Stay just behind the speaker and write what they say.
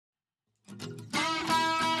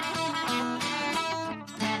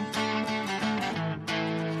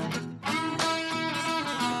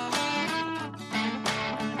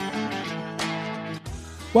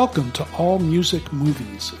Welcome to All Music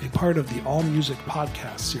Movies, a part of the All Music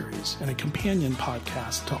podcast series and a companion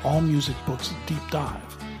podcast to All Music Books Deep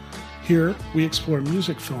Dive. Here, we explore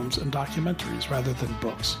music films and documentaries rather than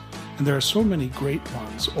books, and there are so many great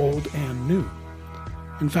ones, old and new.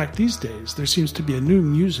 In fact, these days, there seems to be a new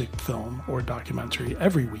music film or documentary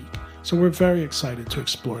every week, so we're very excited to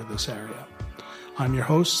explore this area. I'm your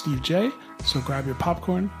host, Steve J., so grab your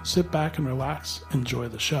popcorn, sit back and relax, enjoy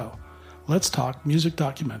the show. Let's talk music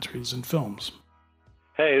documentaries and films.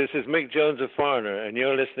 Hey, this is Mick Jones of Foreigner, and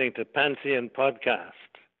you're listening to Pantheon Podcast.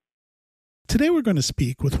 Today we're going to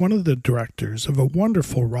speak with one of the directors of a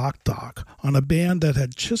wonderful rock doc on a band that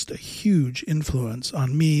had just a huge influence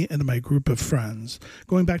on me and my group of friends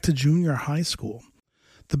going back to junior high school.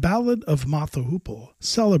 The Ballad of MOTT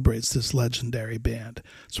celebrates this legendary band,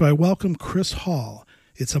 so I welcome Chris Hall.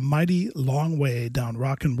 It's a mighty long way down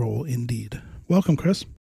rock and roll indeed. Welcome, Chris.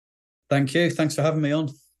 Thank you. Thanks for having me on.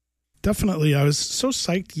 Definitely. I was so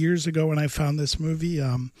psyched years ago when I found this movie.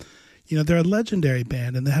 They're a legendary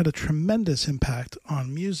band, and they had a tremendous impact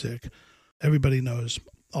on music. Everybody knows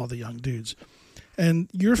all the young dudes. And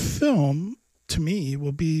your film, to me,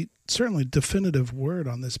 will be certainly a definitive word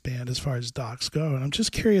on this band as far as docs go. And I'm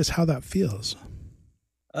just curious how that feels.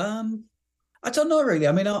 I don't know, really.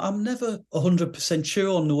 I mean, I'm never 100%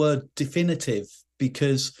 sure on the word definitive,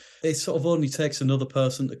 because it sort of only takes another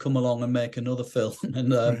person to come along and make another film.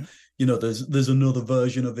 And, right. There's another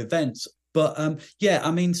version of events. But,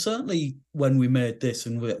 certainly when we made this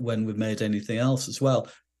and when we made anything else as well,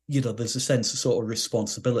 there's a sense of sort of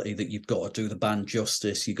responsibility that you've got to do the band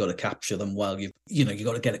justice. You've got to capture them well. You've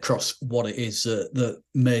got to get across what it is that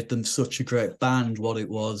made them such a great band, what it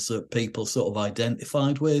was that people sort of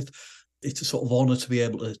identified with. It's a sort of honour to be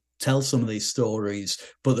able to tell some of these stories,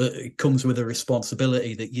 but it comes with a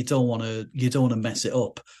responsibility that you don't want to mess it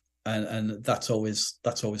up, and that's always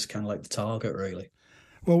kind of like the target, really.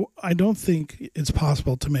 Well, I don't think it's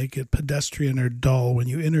possible to make it pedestrian or dull when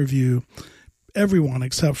you interview everyone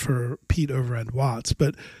except for Pete Overend Watts,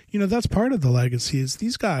 but that's part of the legacy. Is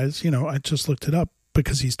these guys? I just looked it up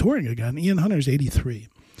because he's touring again. Ian Hunter's 83,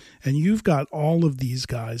 and you've got all of these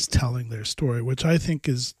guys telling their story, which I think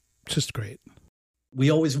is just great. We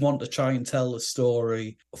always want to try and tell the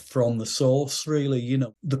story from the source, really.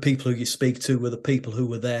 The people who you speak to were the people who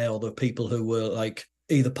were there, or the people who were like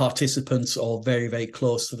either participants or very, very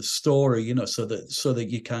close to the story, so that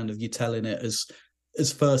you're telling it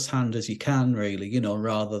as firsthand as you can, really,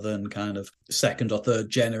 rather than kind of second or third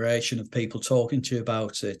generation of people talking to you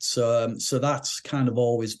about it. So that's kind of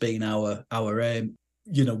always been our aim.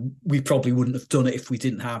 We probably wouldn't have done it if we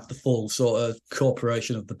didn't have the full sort of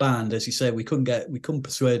cooperation of the band. As you say, we couldn't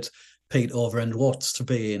persuade Pete Overend Watts to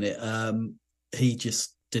be in it. He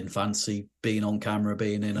just didn't fancy being on camera,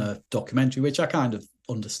 being in a documentary, which I kind of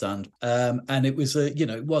understand. And it was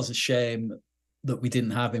it was a shame that we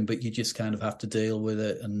didn't have him, but you just kind of have to deal with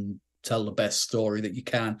it and tell the best story that you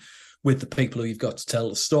can with the people who you've got to tell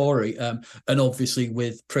the story. And obviously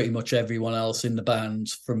with pretty much everyone else in the band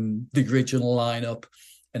from the original lineup,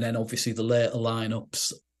 and then obviously the later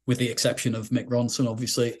lineups, with the exception of Mick Ronson,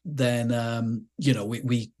 obviously, then,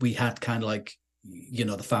 we had kind of like,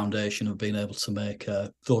 the foundation of being able to make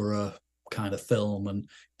a thorough kind of film and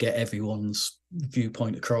get everyone's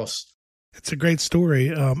viewpoint across. It's a great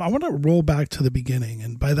story. I want to roll back to the beginning,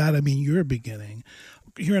 and by that I mean your beginning.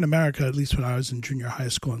 Here in America, at least when I was in junior high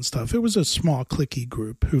school and stuff, it was a small cliquey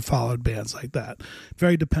group who followed bands like that,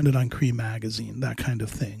 very dependent on Cream magazine, that kind of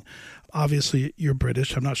thing. Obviously, you're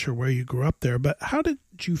British. I'm not sure where you grew up there, but how did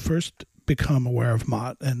you first become aware of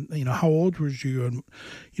MOTT? And, how old were you? And,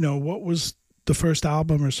 what was the first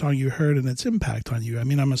album or song you heard and its impact on you? I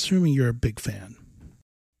mean, I'm assuming you're a big fan.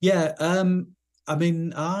 Yeah. I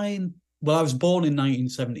was born in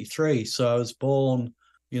 1973, so I was born...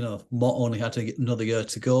 MOTT only had another year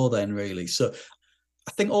to go then, really. So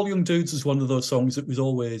I think All Young Dudes is one of those songs that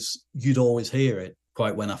you'd always hear it.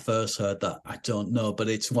 Quite when I first heard that, I don't know, but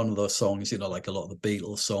it's one of those songs, like a lot of the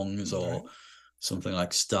Beatles songs, or something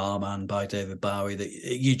like Starman by David Bowie, that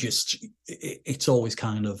it's always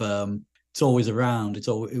kind of, it's always around.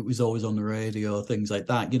 It was always on the radio, things like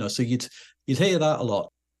that, so you'd hear that a lot.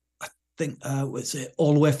 I think, was it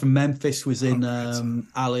All the Way from Memphis was in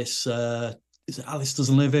Alice... Is it Alice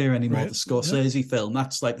Doesn't Live Here Anymore, the Scorsese film?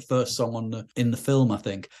 That's like the first song in the film, I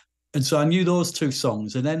think. And so I knew those two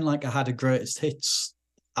songs. And then I had a greatest hits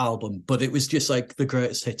album, but it was just like the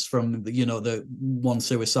greatest hits from, the ones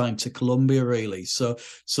who were signed to Columbia, really. So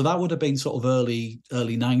that would have been sort of early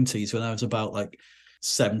 90s, when I was about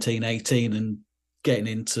 17, 18 and getting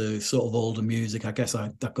into sort of older music. I guess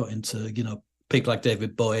I got into, people like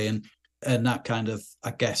David Bowie and And that kind of,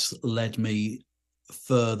 I guess, led me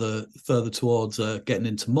further towards getting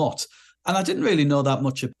into MOTT. And I didn't really know that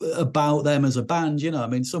much about them as a band. I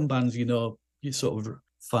mean, some bands, you sort of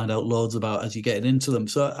find out loads about as you're getting into them.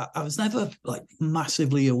 So I was never like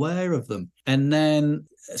massively aware of them. And then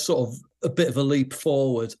sort of a bit of a leap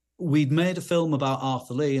forward. We'd made a film about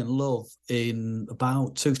Arthur Lee and Love in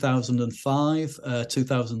about 2005,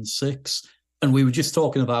 2006. And we were just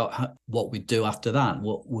talking about what we'd do after that.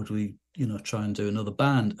 What would we, try and do another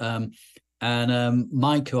band? And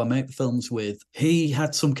Mike, who I make the films with, he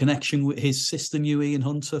had some connection with his sister, knew Ian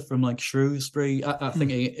Hunter from like Shrewsbury. I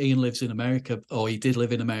think Ian lives in America, or he did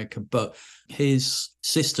live in America, but his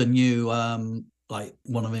sister knew like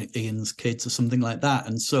one of Ian's kids or something like that.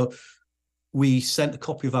 And so we sent a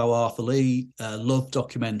copy of our Arthur Lee Love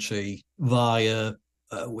documentary via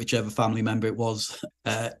whichever family member it was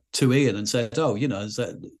to Ian and said,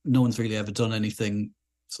 no one's really ever done anything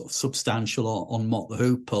sort of substantial on MOTT the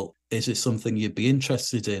Hoople. Is it something you'd be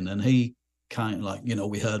interested in? And he kind of like,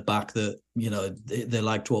 we heard back that, they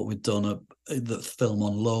liked what we'd done, the film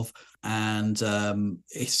on Love. And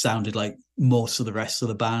it sounded like most of the rest of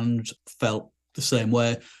the band felt the same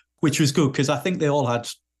way, which was good because I think they all had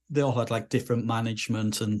like different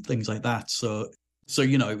management and things like that. So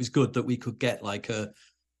it was good that we could get like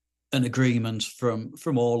an agreement from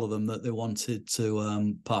all of them that they wanted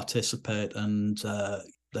to participate. And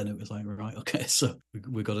then it was like, right, okay, so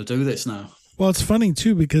we've got to do this now. Well, it's funny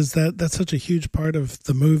too, because that's such a huge part of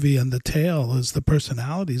the movie and the tale is the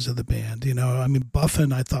personalities of the band. I mean,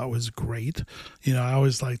 Buffin I thought was great. I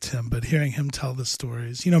always liked him, but hearing him tell the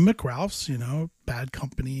stories, Mick Ralph's, Bad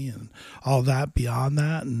Company and all that beyond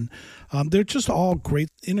that. And they're just all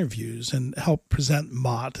great interviews and help present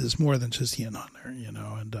MOTT as more than just Ian Hunter,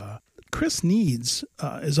 and Chris Needs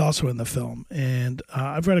is also in the film, and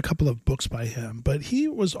I've read a couple of books by him, but he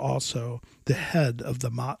was also the head of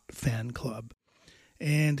the MOTT fan club.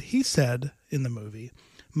 And he said in the movie,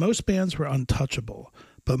 most bands were untouchable,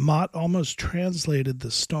 but MOTT almost translated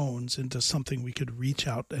the Stones into something we could reach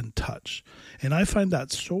out and touch. And I find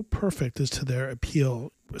that so perfect as to their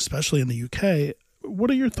appeal, especially in the UK.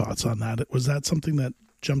 What are your thoughts on that? Was that something that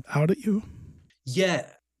jumped out at you? Yeah.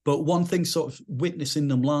 But one thing sort of witnessing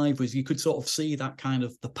them live was you could sort of see that kind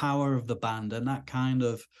of the power of the band and that kind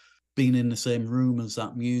of being in the same room as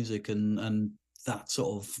that music and that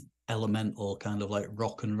sort of elemental kind of like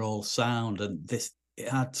rock and roll sound. And it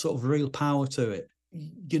had sort of real power to it.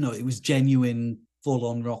 It was genuine, full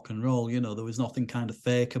on rock and roll. There was nothing kind of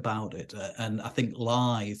fake about it. And I think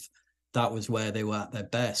live, that was where they were at their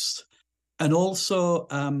best. And also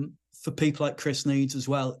for people like Chris Needs as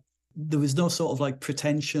well, there was no sort of like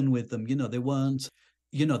pretension with them. They weren't,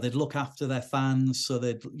 they'd look after their fans. So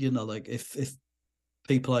they'd, like if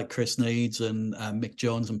people like Chris Needs and Mick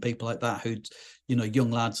Jones and people like that who'd, young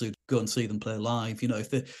lads who'd go and see them play live, if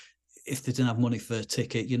they didn't have money for a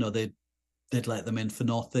ticket, they'd let them in for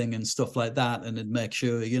nothing and stuff like that. And they'd make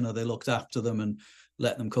sure, they looked after them and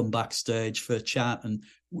let them come backstage for a chat. And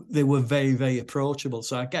they were very, very approachable.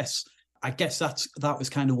 So I guess that was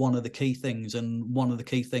kind of one of the key things, and one of the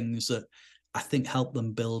key things that I think helped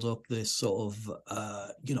them build up this sort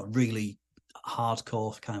of, really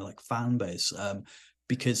hardcore kind of like fan base.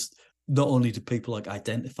 Because not only did people like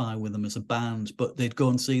identify with them as a band, but they'd go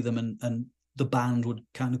and see them, and the band would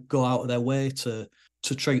kind of go out of their way to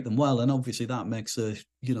treat them well. And obviously that makes a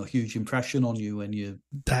huge impression on you when you're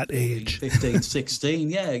that age, 15,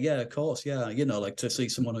 16. Yeah, of course, yeah. Like to see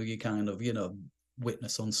someone who you kind of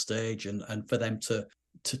witness on stage and for them to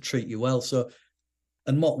treat you well. So,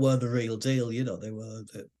 and MOTT were the real deal, they were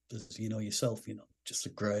yourself, just a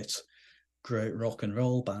great rock and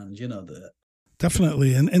roll band,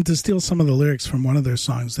 Definitely. And to steal some of the lyrics from one of their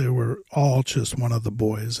songs, they were all just one of the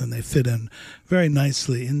boys, and they fit in very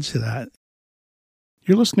nicely into that.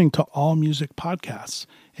 You're listening to All Music Podcasts,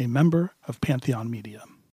 a member of Pantheon Media.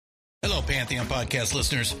 Hello, Pantheon Podcast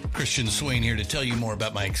listeners. Christian Swain here to tell you more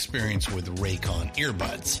about my experience with Raycon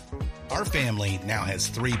earbuds. Our family now has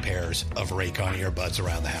 3 pairs of Raycon earbuds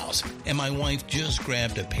around the house, and my wife just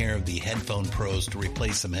grabbed a pair of the Headphone Pros to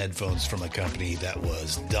replace some headphones from a company that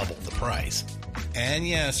was double the price. And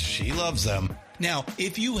yes, she loves them. Now,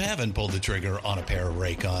 if you haven't pulled the trigger on a pair of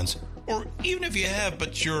Raycons, or even if you have,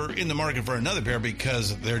 but you're in the market for another pair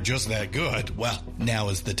because they're just that good, well, now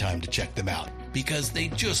is the time to check them out, because they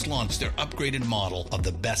just launched their upgraded model of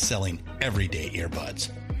the best-selling everyday earbuds.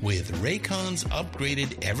 With Raycon's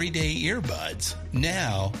upgraded everyday earbuds,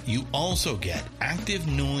 now you also get active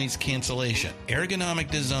noise cancellation, ergonomic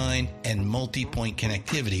design, and multi-point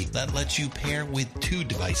connectivity that lets you pair with 2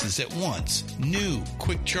 devices at once. New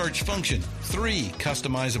quick charge function, 3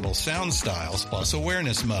 customizable sound styles, plus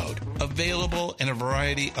awareness mode. Available in a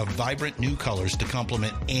variety of vibrant new colors to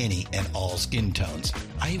complement any and all skin tones.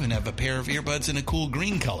 I even have a pair of earbuds in a cool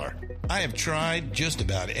green color. I have tried just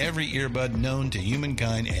about every earbud known to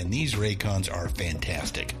humankind, and these Raycons are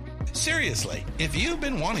fantastic. Seriously, if you've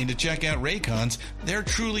been wanting to check out Raycons, there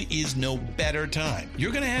truly is no better time.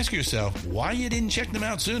 You're going to ask yourself why you didn't check them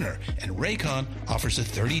out sooner, and Raycon offers a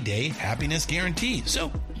 30-day happiness guarantee. So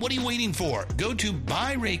what are you waiting for? Go to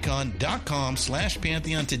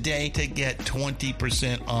buyraycon.com/Pantheon today to get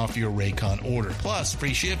 20% off your Raycon order, plus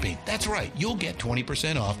free shipping. That's right, you'll get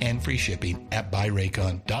 20% off and free shipping at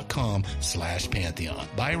buyraycon.com/Pantheon.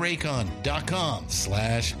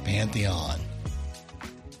 buyraycon.com/Pantheon.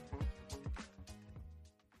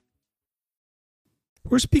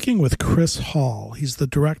 We're speaking with Chris Hall. He's the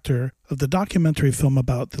director of the documentary film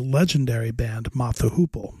about the legendary band MOTT the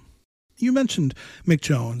HOOPLE. You mentioned Mick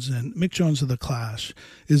Jones, and Mick Jones of The Clash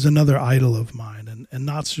is another idol of mine, and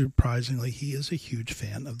not surprisingly, he is a huge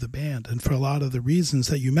fan of the band. And for a lot of the reasons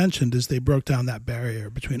that you mentioned is they broke down that barrier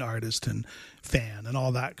between artist and fan and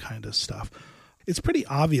all that kind of stuff. It's pretty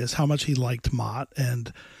obvious how much he liked MOTT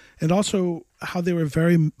and also how they were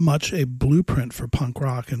very much a blueprint for punk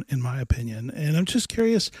rock, in my opinion. And I'm just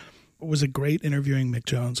curious, was it great interviewing Mick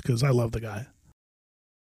Jones? Because I love the guy.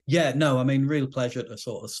 Yeah, no, I mean, real pleasure to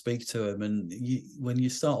sort of speak to him. And when you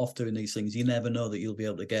start off doing these things, you never know that you'll be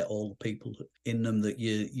able to get all the people in them that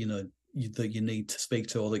you need to speak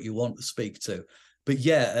to or that you want to speak to. But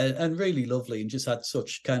yeah, and really lovely, and just had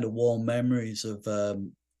such kind of warm memories of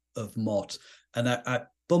MOTT. And I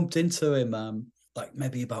bumped into him like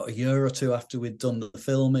maybe about a year or two after we'd done the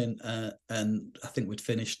filming, and I think we'd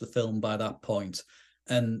finished the film by that point.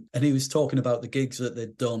 And he was talking about the gigs that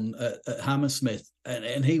they'd done at Hammersmith,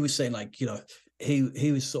 and he was saying, like, he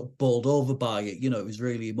was sort of bowled over by it. It was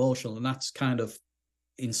really emotional, and that's kind of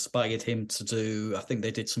inspired him to do. I think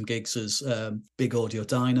they did some gigs as Big Audio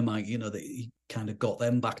Dynamite. That he kind of got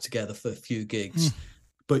them back together for a few gigs.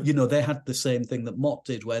 But they had the same thing that MOTT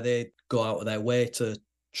did, where they go out of their way to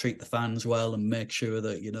treat the fans well and make sure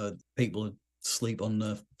that people sleep on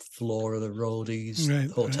the floor of the roadies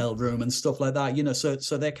hotel room and stuff like that.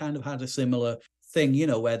 So they kind of had a similar thing,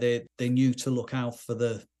 where they knew to look out for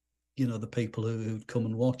the the people who'd come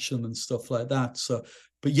and watch them and stuff like that. So,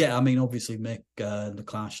 but yeah, I mean, obviously Mick and the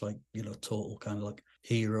Clash, like total kind of like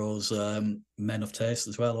heroes, men of taste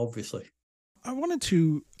as well, obviously. I wanted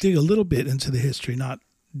to dig a little bit into the history, not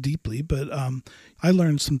deeply, but I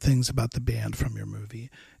learned some things about the band from your movie.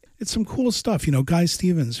 It's some cool stuff. Guy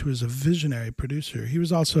Stevens, who was a visionary producer, he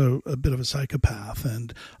was also a bit of a psychopath,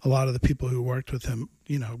 and a lot of the people who worked with him,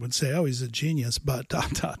 would say, oh, he's a genius, but ...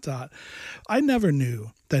 I never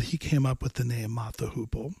knew that he came up with the name MOTT the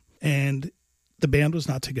HOOPLE, and the band was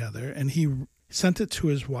not together, and he sent it to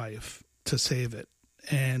his wife to save it,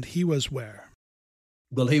 and he was where?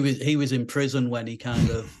 Well, he was in prison when he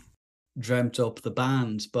kind of dreamt up the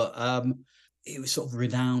band, but he was sort of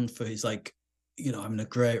renowned for his having a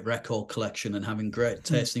great record collection and having great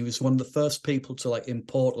taste. And he was one of the first people to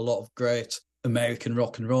import a lot of great American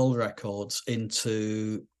rock and roll records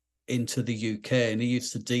into the UK. And he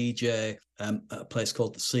used to DJ at a place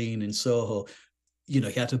called The Scene in Soho. He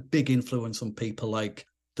had a big influence on people like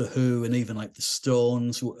The Who and even the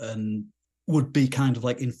Stones, and would be kind of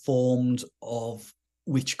informed of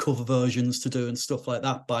which cover versions to do and stuff like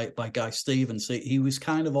that by Guy Stevens. He was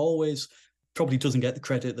kind of always, probably doesn't get the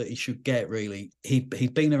credit that he should get, really.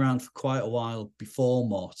 He'd been around for quite a while before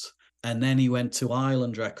MOTT, and then he went to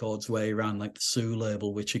Island Records, where he ran the Sue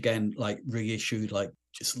label, which again reissued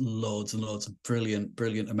just loads and loads of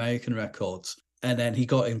brilliant American records. And then he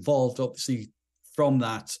got involved, obviously, from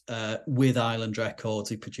that with Island Records.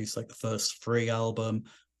 He produced the first Free album.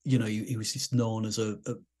 He was just known as a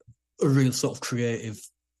real sort of creative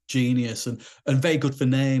genius, and very good for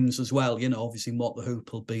names as well. Obviously MOTT the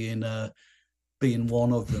HOOPLE being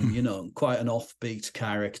one of them. Quite an offbeat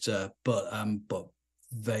character, but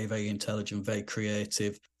very, very intelligent, very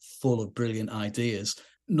creative, full of brilliant ideas.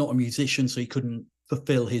 Not a musician, so he couldn't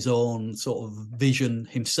fulfill his own sort of vision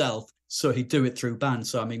himself, so he'd do it through bands.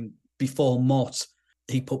 So I mean, before MOTT,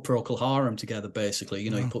 he put Procol Harum together, basically.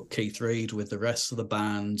 He put Keith Reid with the rest of the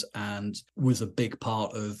band and was a big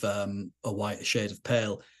part of A Whiter Shade of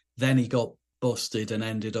Pale. Then he got busted and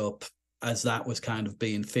ended up, as that was kind of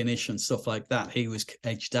being finished and stuff like that, he was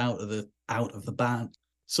edged out of the band.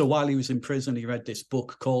 So while he was in prison, he read this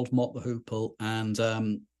book called MOTT the Hoople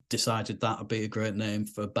and decided that would be a great name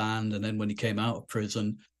for a band. And then when he came out of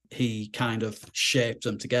prison, he kind of shaped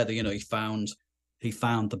them together. You know, he found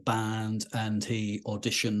the band and he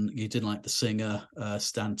auditioned. He didn't like the singer,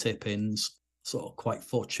 Stan Tippins. Sort of quite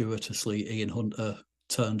fortuitously, Ian Hunter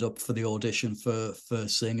turned up for the audition for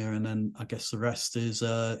singer, and then I guess the rest is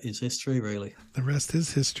history, really. The rest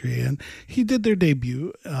is history. And he did their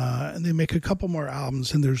debut, and they make a couple more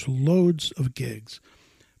albums, and there's loads of gigs,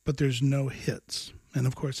 but there's no hits. And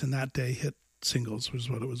of course, in that day, hit singles was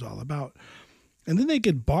what it was all about. And then they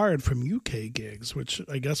get barred from UK gigs, which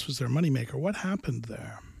I guess was their moneymaker. What happened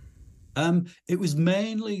there? It was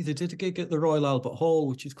mainly, they did a gig at the Royal Albert Hall,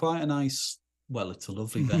 which is quite a nice, well, it's a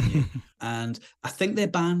lovely venue. And I think they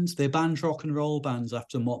banned rock and roll bands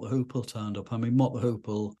after MOTT the Hoople turned up. I mean, MOTT the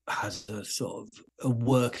Hoople has a sort of a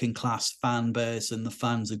working class fan base, and the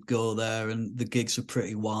fans would go there, and the gigs were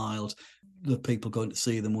pretty wild. The people going to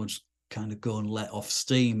see them would kind of go and let off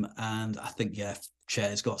steam. And I think,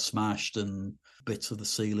 chairs got smashed and bits of the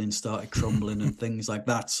ceiling started crumbling and things like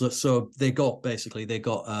that. So they got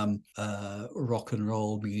rock and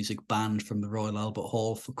roll music banned from the Royal Albert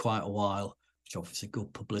Hall for quite a while, which obviously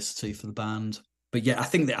good publicity for the band. But yeah, I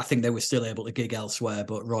think they were still able to gig elsewhere,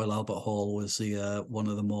 but Royal Albert Hall was the one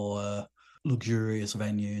of the more luxurious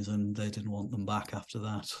venues, and they didn't want them back after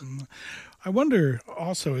that. I wonder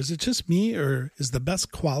also, is it just me, or is the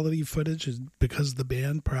best quality footage because the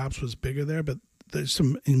band perhaps was bigger there? But there's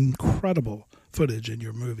some incredible footage in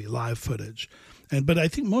your movie, live footage. But I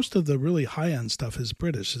think most of the really high-end stuff is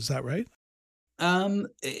British. Is that right?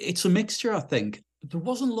 It's a mixture, I think. There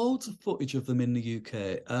wasn't loads of footage of them in the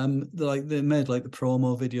UK. They made like the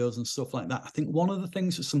promo videos and stuff like that. I think one of the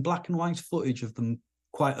things was some black and white footage of them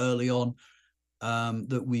quite early on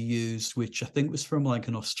that we used, which I think was from like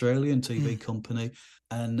an Australian TV company.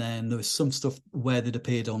 And then there was some stuff where they'd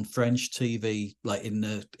appeared on French TV, like in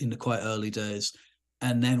the quite early days.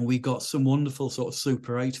 And then we got some wonderful sort of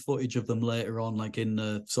Super 8 footage of them later on, like in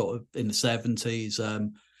the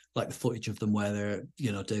 70s, like the footage of them where they're,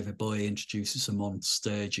 David Bowie introduces them on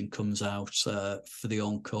stage and comes out for the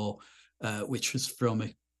encore, which was from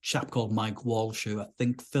a chap called Mike Walsh, who I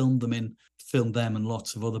think filmed them and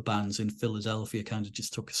lots of other bands in Philadelphia, kind of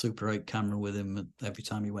just took a Super 8 camera with him every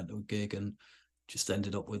time he went to a gig, and just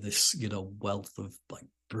ended up with this, wealth of like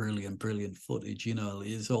brilliant footage.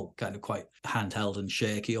 It's all kind of quite handheld and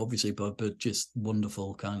shaky, obviously, but just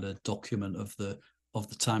wonderful kind of document of the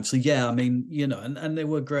time. So yeah, I mean, and they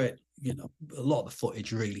were great. A lot of the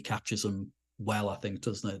footage really captures them well, I think,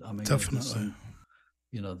 doesn't it? I mean, definitely.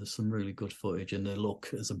 There's some really good footage, and they look,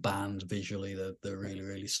 as a band, visually, they're really,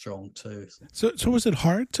 really strong too. So was it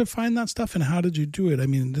hard to find that stuff, and how did you do it? I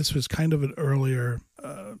mean, this was kind of an earlier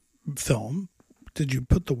film. Did you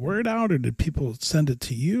put the word out, or did people send it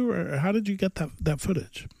to you, or how did you get that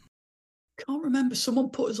footage? Can't remember. Someone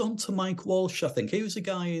put us on to Mike Walsh, I think. He was a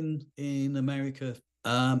guy in America.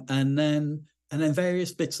 And then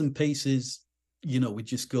various bits and pieces, we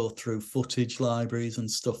just go through footage libraries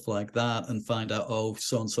and stuff like that and find out, oh,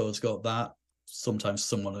 so-and-so's got that. Sometimes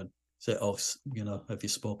someone would say, oh, have you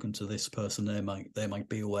spoken to this person? They might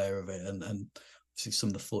be aware of it. And obviously some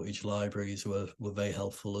of the footage libraries were very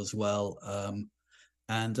helpful as well.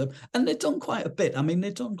 And they've done quite a bit. I mean,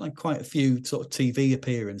 they've done like quite a few sort of TV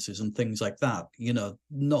appearances and things like that,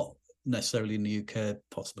 not necessarily in the UK,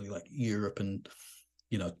 possibly like Europe and,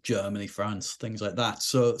 Germany, France, things like that.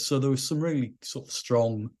 So there was some really sort of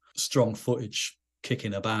strong footage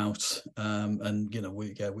kicking about. And,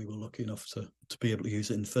 we were lucky enough to be able to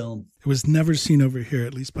use it in film. It was never seen over here,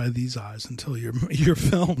 at least by these eyes, until your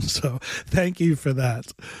film. So thank you for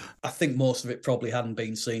that. I think most of it probably hadn't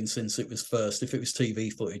been seen since it was first, if it was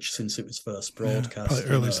TV footage, since it was first broadcast. Probably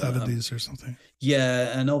early 70s or something.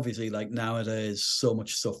 Yeah, and obviously, like nowadays, so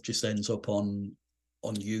much stuff just ends up on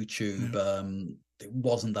YouTube. Yeah. It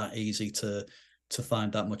wasn't that easy to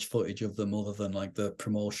find that much footage of them, other than like the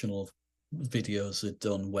promotional videos they'd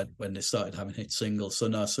done when they started having hit singles. So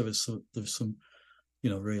there's some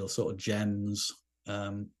real sort of gems.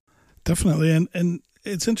 Definitely, and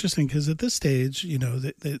it's interesting because at this stage,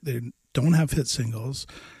 they don't have hit singles.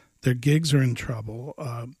 Their gigs are in trouble.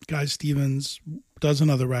 Guy Stevens does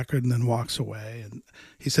another record and then walks away, and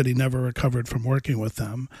he said he never recovered from working with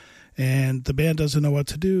them, and the band doesn't know what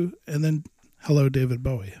to do. And then hello, David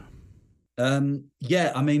Bowie.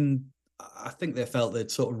 Yeah, I mean, I think they felt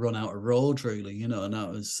they'd sort of run out of road, really, and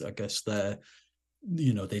that was, I guess, they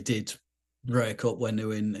did break up when they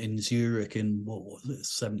were in Zurich in, what was it,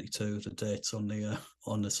 72, the dates on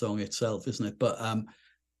the song itself, isn't it? But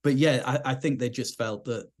But yeah, I think they just felt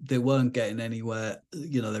that they weren't getting anywhere.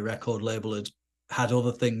 Their record label had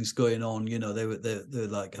other things going on. They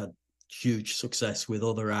like had huge success with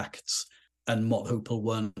other acts, and MOTT HOOPLE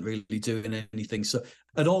weren't really doing anything. So,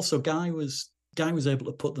 and also Guy was able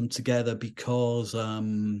to put them together because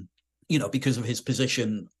because of his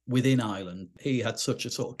position within Ireland. He had such a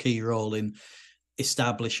sort of key role in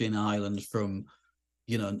establishing Ireland from,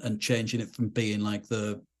 and changing it from being like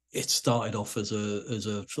it started off as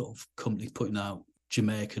a sort of company putting out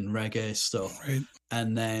Jamaican reggae stuff. Right.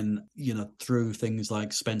 And then, through things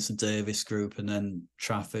like Spencer Davis Group and then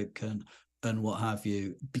Traffic and what have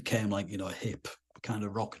you, became like, a hip kind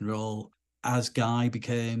of rock and roll. As Guy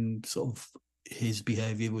became sort of, his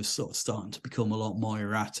behavior was sort of starting to become a lot more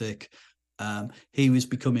erratic. He was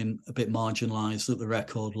becoming a bit marginalized at the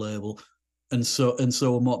record label. And so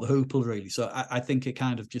MOTT HOOPLE really. So I think it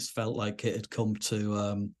kind of just felt like it had come to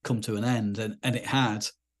an end, and it had.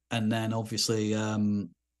 And then obviously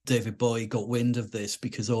David Bowie got wind of this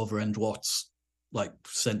because Overend Watts like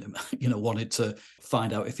sent him, wanted to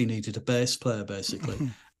find out if he needed a bass player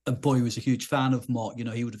basically. And Bowie was a huge fan of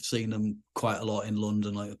MOTT. He would have seen them quite a lot in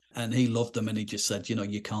London, and he loved them. And he just said,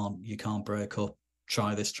 you can't break up.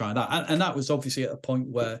 Try this, try that. And that was obviously at a point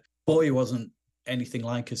where Bowie wasn't anything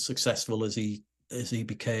like as successful as he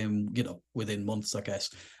became, within months, I guess.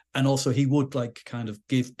 And also he would like kind of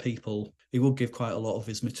give quite a lot of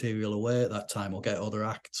his material away at that time, or get other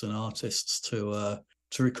acts and artists to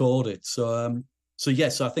record it. So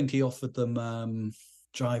I think he offered them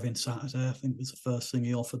Drive-In Saturday, I think was the first thing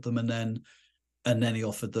he offered them, and then he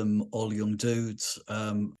offered them All Young Dudes.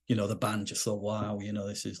 The band just thought, wow,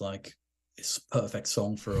 this is like, it's a perfect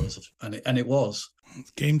song for us, and it was.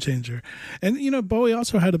 Game changer. And Bowie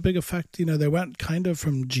also had a big effect. They went kind of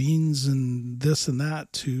from jeans and this and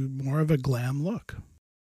that to more of a glam look.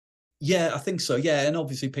 Yeah, I think so. Yeah, and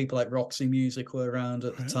obviously people like Roxy Music were around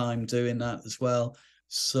at the time doing that as well.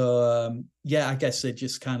 So I guess they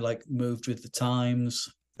just kind of like moved with the times,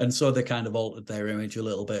 and so they kind of altered their image a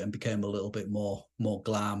little bit and became a little bit more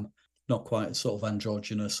glam. Not quite as sort of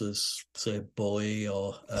androgynous as, say, Bowie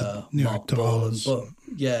or Mark Bolan, but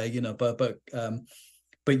yeah,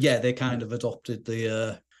 but yeah, they kind of adopted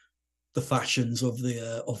the fashions of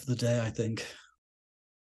the day, I think.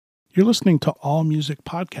 You're listening to All Music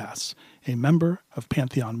Podcasts, a member of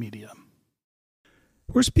Pantheon Media.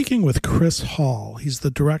 We're speaking with Chris Hall. He's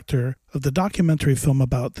the director of the documentary film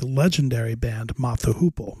about the legendary band MOTT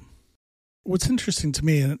HOOPLE. What's interesting to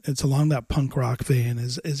me, and it's along that punk rock vein,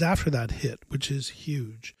 is after that hit, which is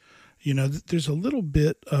huge. There's a little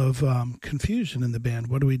bit of confusion in the band.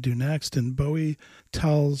 What do we do next? And Bowie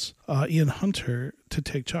tells Ian Hunter to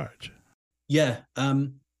take charge. Yeah.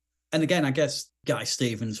 And again, I guess Guy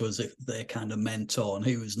Stevens was their kind of mentor, and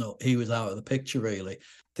he was out of the picture, really.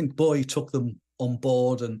 I think Bowie took them on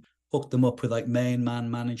board and hooked them up with like Main Man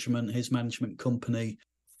Management, his management company,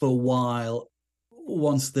 for a while.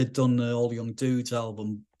 Once they'd done the All Young Dudes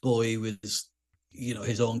album, Bowie was,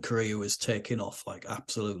 his own career was taking off like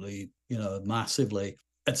absolutely, massively.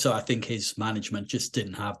 And so I think his management just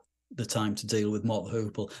didn't have the time to deal with MOTT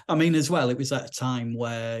HOOPLE. I mean, as well, it was at a time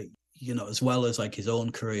where, as well as like his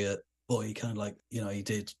own career, Bowie kind of like, he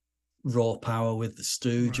did Raw Power with the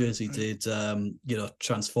Stooges, he did,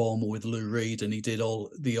 Transformer with Lou Reed, and he did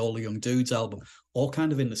all the All Young Dudes album, all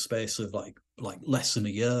kind of in the space of like less than a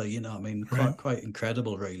year, quite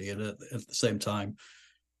incredible, really. And at the same time,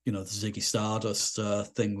 the Ziggy Stardust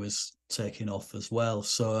thing was taking off as well.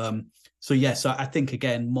 So I think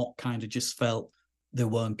again, MOTT kind of just felt they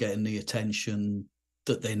weren't getting the attention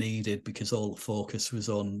that they needed because all the focus was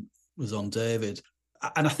on David.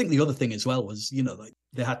 And I think the other thing as well was, like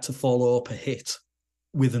they had to follow up a hit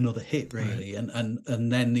with another hit, really, and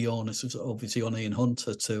then the onus was obviously on Ian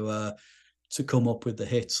Hunter to come up with the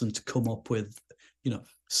hits and to come up with,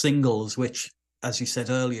 singles, which, as you said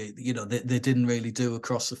earlier, they didn't really do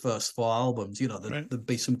across the first 4 albums. There'd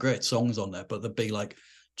be some great songs on there, but they'd be like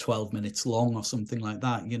 12 minutes long or something like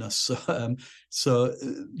that. So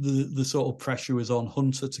the sort of pressure was on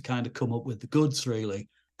Hunter to kind of come up with the goods, really,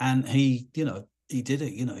 and he did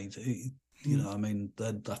it. I mean,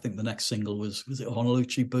 I think the next single was it Honolulu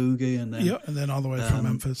Boogie, and then all the way from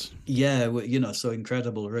Memphis. Yeah, so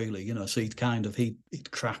incredible, really. So he'd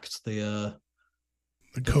cracked the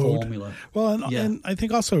code formula. Well, and I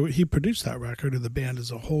think also he produced that record, or the band as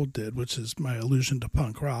a whole did, which is my allusion to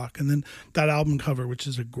punk rock. And then that album cover, which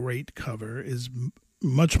is a great cover, is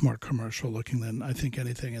much more commercial looking than I think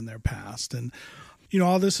anything in their past. And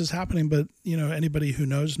all this is happening, but anybody who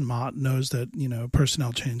knows MOTT knows that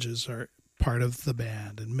personnel changes are part of the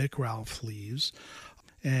band, and Mick Ralph leaves.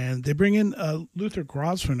 And they bring in Luther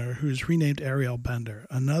Grosvenor, who's renamed Ariel Bender.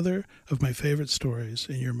 Another of my favorite stories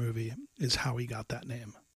in your movie is how he got that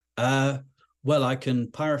name. Well, I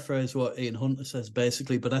can paraphrase what Ian Hunter says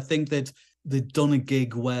basically, but I think they'd done a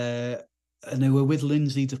gig where, and they were with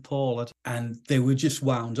Lindsay DePaul, and they were just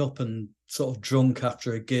wound up and sort of drunk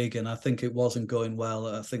after a gig, and I think it wasn't going well.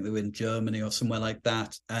 I think they were in Germany or somewhere like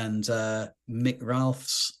that, and Mick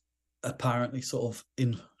Ralphs, apparently sort of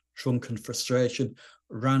in drunken frustration,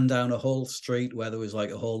 ran down a whole street where there was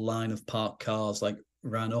like a whole line of parked cars, like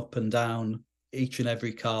ran up and down each and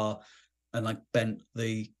every car, and like bent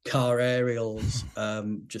the car aerials,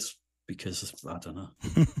 just because, I don't know,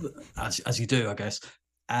 as you do, I guess.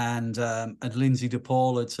 And Lindsay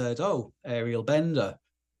DePaul had said, "Oh, Ariel Bender,"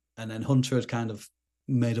 and then Hunter had kind of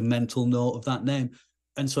made a mental note of that name,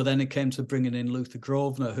 and so then it came to bringing in Luther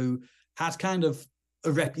Grosvenor, who had kind of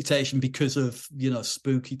a reputation because of,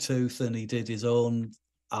 Spooky Tooth, and he did his own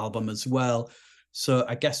album as well. So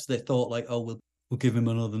I guess they thought like, oh, we'll give him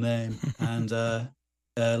another name, and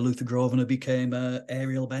Luther Grosvenor became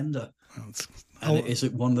Ariel Bender, and it is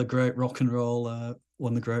one of the great rock and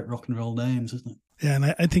roll names, isn't it? Yeah, and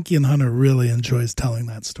I think Ian Hunter really enjoys telling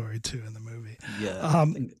that story too in the movie. Yeah, I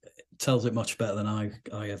think it tells it much better than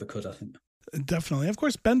I ever could, I think. Definitely. Of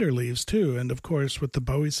course, Bender leaves too, and of course, with the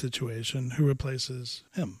Bowie situation, who replaces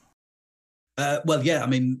him? Well, yeah, I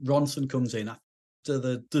mean, Ronson comes in after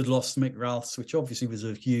the lost Mick Ralphs, which obviously was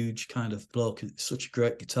a huge kind of bloke, such a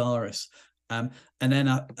great guitarist. And then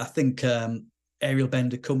I think Ariel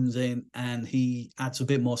Bender comes in and he adds a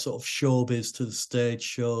bit more sort of showbiz to the stage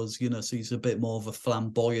shows, so he's a bit more of a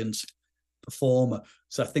flamboyant performer.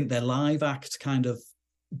 So I think their live act kind of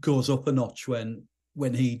goes up a notch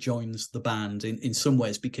when he joins the band in some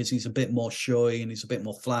ways, because he's a bit more showy and he's a bit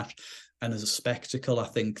more flash. And as a spectacle, I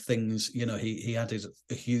think things, he added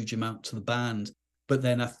a huge amount to the band. But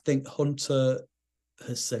then I think Hunter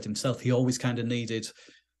has said himself, he always kind of needed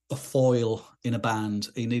a foil in a band.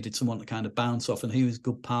 He needed someone to kind of bounce off, and he was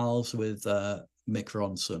good pals with Mick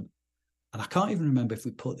Ronson. And I can't even remember if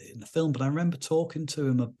we put it in the film, but I remember talking to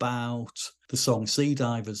him about the song Sea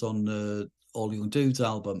Divers on the All Young Dudes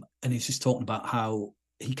album, and he's just talking about how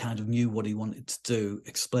he kind of knew what he wanted to do,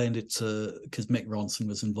 explained it because Mick Ronson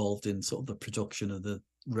was involved in sort of the production of the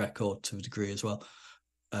record to a degree as well,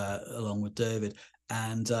 along with David.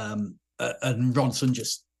 And Ronson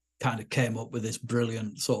just kind of came up with this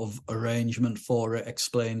brilliant sort of arrangement for it,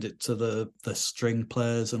 explained it to the string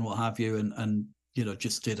players and what have you, and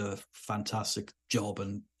just did a fantastic job,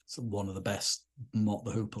 and it's one of the best MOTT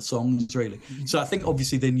the Hoople songs, really. So I think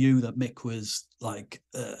obviously they knew that Mick was like,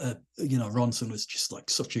 Ronson was just like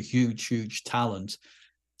such a huge talent.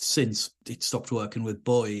 Since he'd stopped working with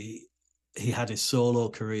Bowie, he had his solo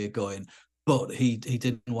career going, but he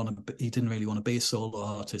didn't really want to be a solo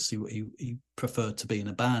artist. He preferred to be in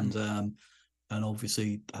a band, and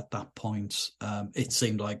obviously at that point, it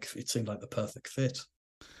seemed like the perfect fit.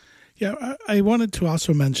 Yeah, I wanted to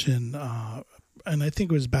also mention, and I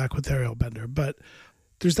think it was back with Ariel Bender, but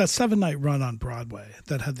there's that 7-night run on Broadway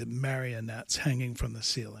that had the marionettes hanging from the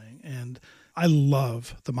ceiling, and I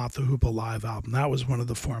love the MOTT the Hoople live album. That was one of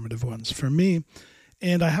the formative ones for me.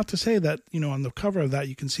 And I have to say that, on the cover of that,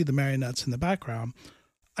 you can see the marionettes in the background.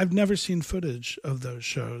 I've never seen footage of those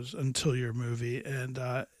shows until your movie, and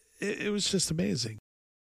it was just amazing.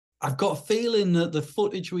 I've got a feeling that the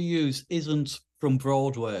footage we use isn't from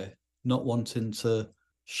Broadway, not wanting to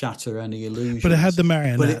shatter any illusions. But it had the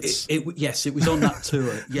marionettes. But yes, it was on that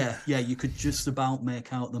tour. Yeah, you could just about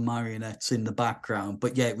make out the marionettes in the background.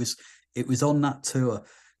 But yeah, it was on that tour.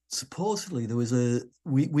 Supposedly there was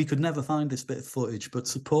we could never find this bit of footage, but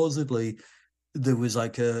supposedly there was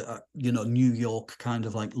like a New York kind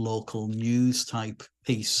of like local news type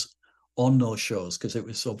piece on those shows, because it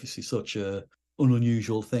was obviously such an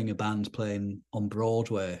unusual thing, a band playing on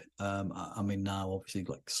Broadway. I mean, now obviously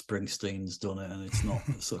like Springsteen's done it and it's not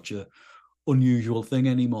such a unusual thing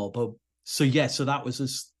anymore, but so that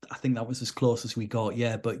was I think that was as close as we got.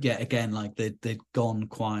 Yeah, but yeah, again, like they'd gone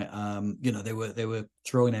quite, they were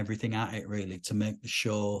throwing everything at it really to make the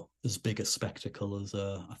show as big a spectacle as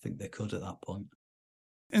I think they could at that point.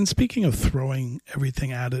 And speaking of throwing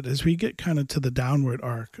everything at it, as we get kind of to the downward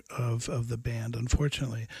arc of the band,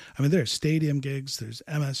 unfortunately, I mean, there's stadium gigs, there's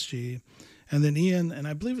MSG, and then Ian, and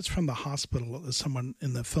I believe it's from the hospital, as someone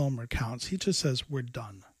in the film recounts, he just says, "We're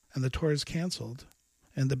done." And the tour is canceled.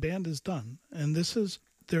 And the band is done. And this is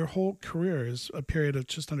their whole career is a period of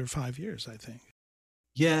just under 5 years, I think.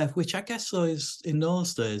 Yeah, which I guess is in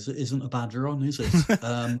those days isn't a bad run, is it?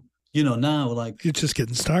 Now, like, you're just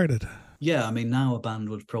getting started. Yeah, I mean, now a band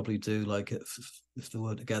would probably do like if they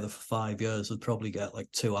were together for 5 years, they'd probably get like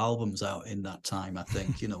 2 albums out in that time. I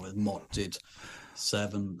think, with MOTT did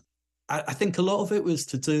 7. I think a lot of it was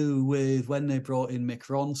to do with when they brought in Mick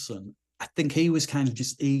Ronson. I think he was kind of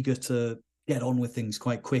just eager to get on with things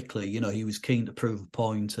quite quickly. He was keen to prove a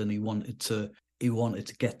point, and he wanted to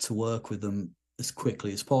get to work with them as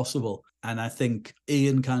quickly as possible. And I think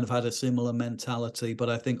Ian kind of had a similar mentality, but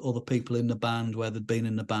I think other people in the band, where they'd been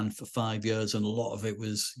in the band for 5 years, and a lot of it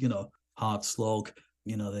was, hard slog,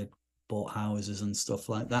 they bought houses and stuff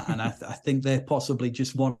like that. And I think they possibly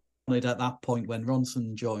just wanted, at that point when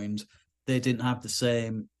Ronson joined, they didn't have the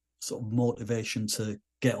same sort of motivation to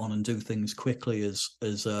get on and do things quickly as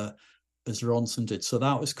Ronson did. So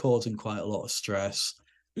that was causing quite a lot of stress.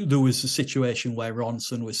 There was a situation where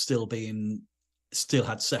Ronson was still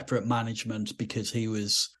had separate management because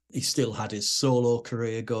he still had his solo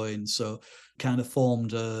career going. So kind of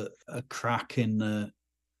formed a crack in the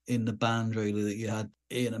band, really, that you had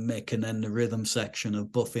Ian and Mick, and then the rhythm section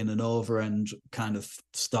of Buffin and Overend kind of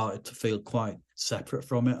started to feel quite separate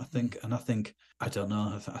from it, I think. And I don't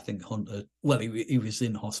know, I think Hunter, well, he was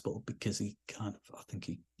in hospital because he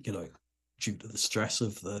due to the stress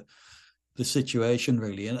of the situation,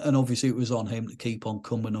 really. And obviously it was on him to keep on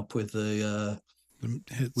coming up with the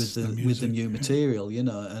new material,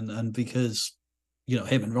 and because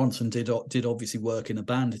him and Ronson did obviously work in a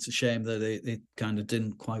band. It's a shame that it kind of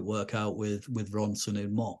didn't quite work out with Ronson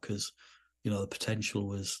in MOTT, because the potential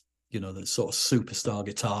was the sort of superstar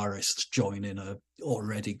guitarist joining a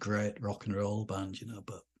already great rock and roll band,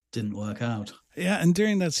 but didn't work out. Yeah, and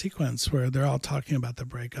during that sequence where they're all talking about the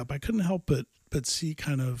breakup, I couldn't help but see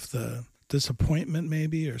kind of the disappointment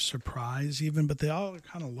maybe, or surprise even, but they all are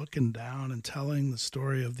kind of looking down and telling the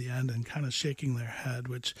story of the end and kind of shaking their head,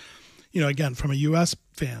 which, again, from a U.S.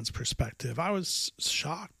 fan's perspective, I was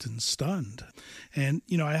shocked and stunned. And,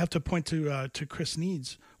 I have to point to Chris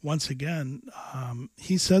Needs once again.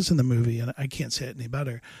 He says in the movie, and I can't say it any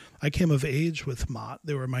better, I came of age with MOTT.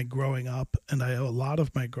 They were my growing up, and I owe a lot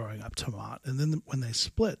of my growing up to MOTT. And then when they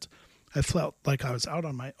split, I felt like I was out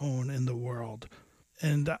on my own in the world.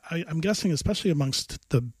 And I'm guessing, especially amongst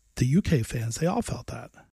the UK fans, they all felt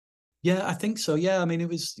that. Yeah, I think so. Yeah, I mean, it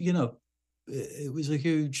was, it was a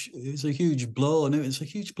huge blow, and it was a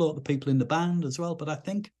huge blow to the people in the band as well. But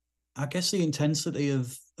I guess the intensity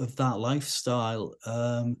of that lifestyle,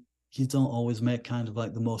 you don't always make kind of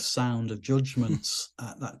like the most sound of judgments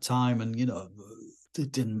at that time. And, they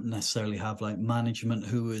didn't necessarily have like management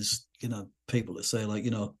who was, people that say like,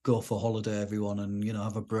 go for holiday, everyone, and,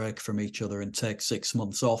 have a break from each other and take 6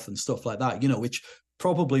 months off and stuff like that, which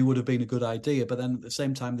probably would have been a good idea. But then at the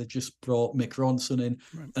same time, they just brought Mick Ronson in,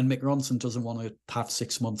 right. And Mick Ronson doesn't want to have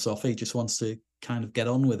 6 months off. He just wants to kind of get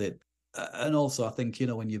on with it. And also, I think,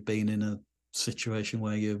 when you've been in a situation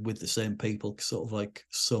where you're with the same people sort of like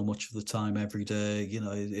so much of the time every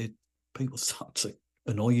day, people start to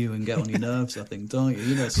annoy you and get on your nerves, I think, don't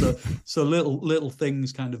you? So little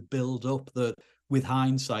things kind of build up that, with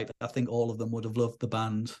hindsight, I think all of them would have loved the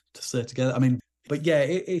band to stay together. I mean, but yeah,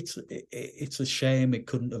 it's a shame it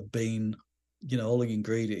couldn't have been, all the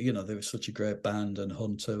ingredients. They were such a great band, and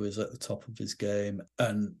Hunter was at the top of his game,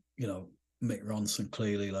 and Mick Ronson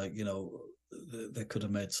clearly, like, they could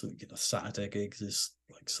have made some, Saturday Gigs is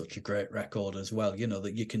like such a great record as well.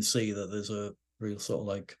 That you can see that there's a real sort of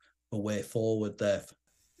like a way forward there.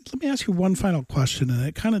 Let me ask you one final question, and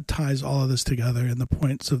it kind of ties all of this together in the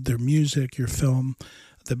points of their music, your film,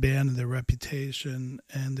 the band and their reputation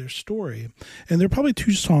and their story. And there are probably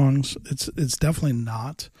 2 songs. It's definitely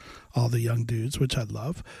not All the Young Dudes, which I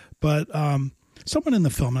love, but someone in the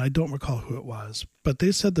film, and I don't recall who it was, but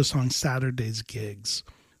they said the song Saturday's Gigs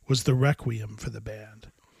was the requiem for the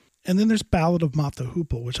band. And then there's Ballad of MOTT the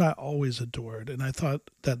Hoople, which I always adored, and I thought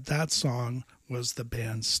that song was the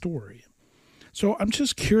band's story. So I'm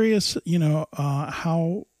just curious,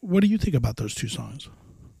 what do you think about those 2 songs?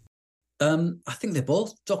 I think they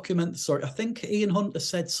both document the story. I think Ian Hunter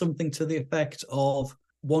said something to the effect of,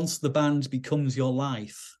 once the band becomes your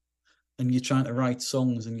life and you're trying to write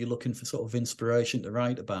songs and you're looking for sort of inspiration to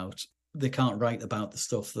write about, they can't write about the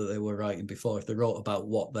stuff that they were writing before. If they wrote about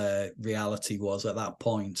what their reality was at that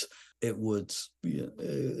point, it would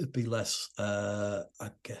it'd be less, I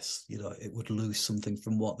guess, it would lose something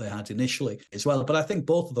from what they had initially as well. But I think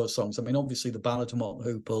both of those songs, I mean, obviously the Ballad of MOTT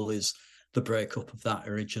the Hoople is the breakup of that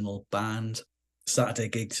original band. Saturday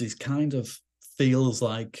Gigs is kind of feels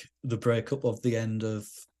like the breakup of the end of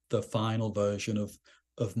the final version of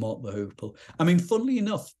MOTT the Hoople. I mean, funnily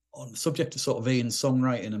enough, on the subject of sort of Ian's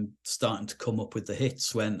songwriting and starting to come up with the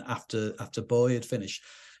hits when after Bowie had finished,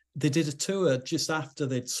 they did a tour just after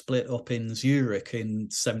they'd split up in Zurich in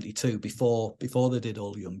 72, before they did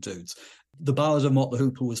All Young Dudes. The Ballad of MOTT the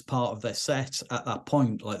Hoople was part of their set at that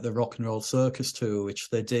point, like the Rock and Roll Circus tour, which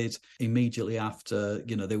they did immediately after,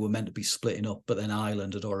 they were meant to be splitting up, but then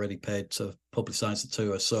Ireland had already paid to publicise the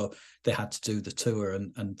tour, so they had to do the tour,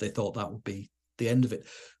 and they thought that would be the end of it.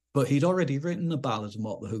 But he'd already written the Ballad of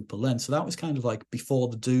MOTT the Hoople then, so that was kind of like before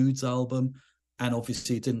the Dudes album, and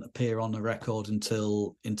obviously it didn't appear on the record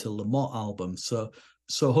until the MOTT album.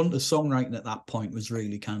 So Hunter's songwriting at that point was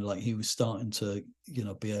really kind of like he was starting to,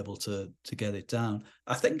 be able to get it down.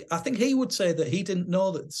 I think he would say that he didn't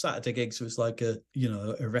know that Saturday Gigs was like a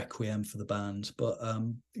requiem for the band. But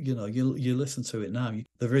you listen to it now,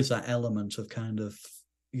 there is that element of kind of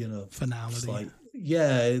finality. Like,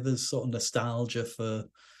 yeah, there's sort of nostalgia for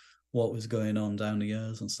what was going on down the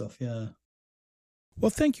years and stuff. Yeah. Well,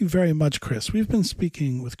 thank you very much, Chris. We've been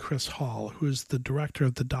speaking with Chris Hall, who is the director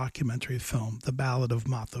of the documentary film, The Ballad of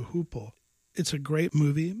MOTT the Hoople. It's a great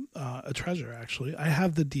movie, a treasure, actually. I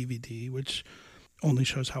have the DVD, which only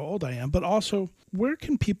shows how old I am. But also, where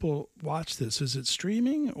can people watch this? Is it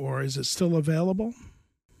streaming or is it still available?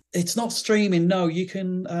 It's not streaming, no. You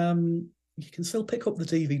can still pick up the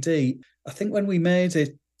DVD. I think when we made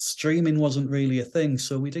it, streaming wasn't really a thing,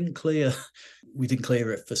 so we didn't clear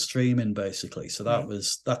it for streaming, basically. So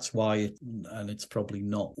that's why, and it's probably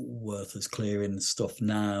not worth us clearing stuff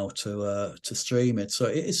now to stream it. So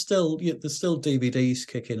it is still, there's still DVDs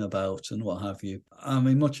kicking about and what have you. I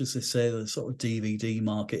mean, much as they say the sort of DVD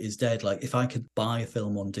market is dead, like if I could buy a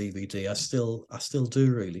film on DVD, I still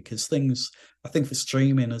do, really, because things, I think for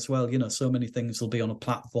streaming as well, so many things will be on a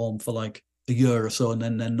platform for like a year or so and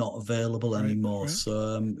then they're not available anymore. Right.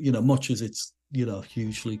 So much as it's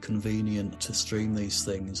hugely convenient to stream these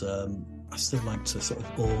things, I still like to sort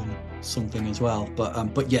of own something as well.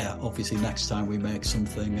 But yeah, obviously next time we make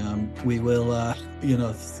something, we will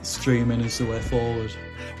streaming is the way forward.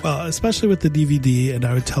 Well, especially with the DVD, and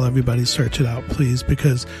I would tell everybody search it out, please,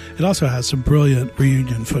 because it also has some brilliant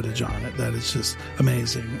reunion footage on it that is just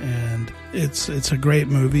amazing, and it's a great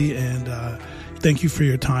movie. And thank you for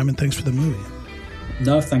your time, and thanks for the movie.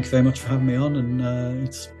 No, thank you very much for having me on, and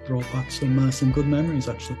it's brought back some good memories,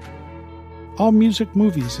 actually. All Music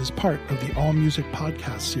Movies is part of the All Music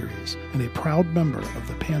Podcast series and a proud member of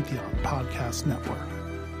the Pantheon Podcast Network.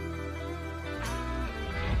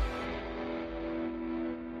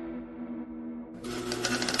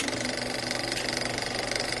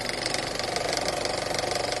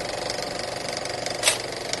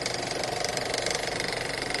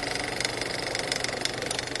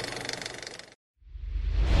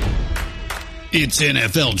 It's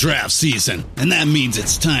NFL draft season, and that means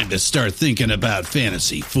it's time to start thinking about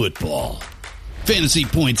fantasy football.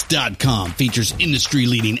 FantasyPoints.com features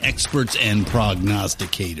industry-leading experts and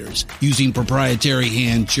prognosticators using proprietary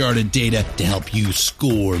hand-charted data to help you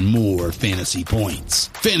score more fantasy points.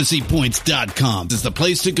 FantasyPoints.com is the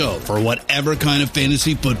place to go for whatever kind of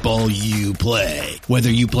fantasy football you play. Whether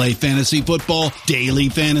you play fantasy football, daily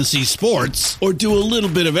fantasy sports, or do a little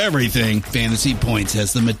bit of everything, Fantasy Points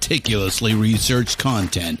has the meticulously researched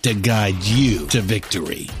content to guide you to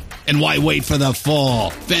victory. And why wait for the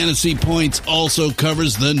fall? Fantasy Points also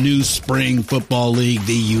covers the new spring football league,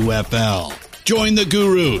 the UFL. Join the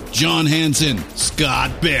guru, John Hansen,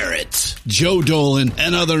 Scott Barrett, Joe Dolan,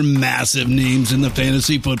 and other massive names in the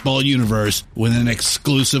fantasy football universe with an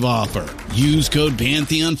exclusive offer. Use code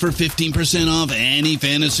Pantheon for 15% off any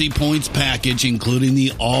Fantasy Points package, including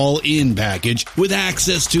the all-in package, with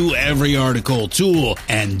access to every article, tool,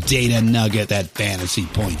 and data nugget that Fantasy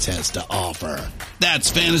Points has to offer.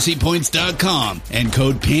 That's FantasyPoints.com and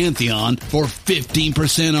code Pantheon for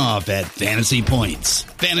 15% off at Fantasy Points.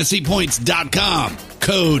 FantasyPoints.com,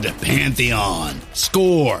 code Pantheon.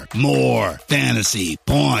 Score more fantasy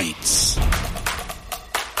points.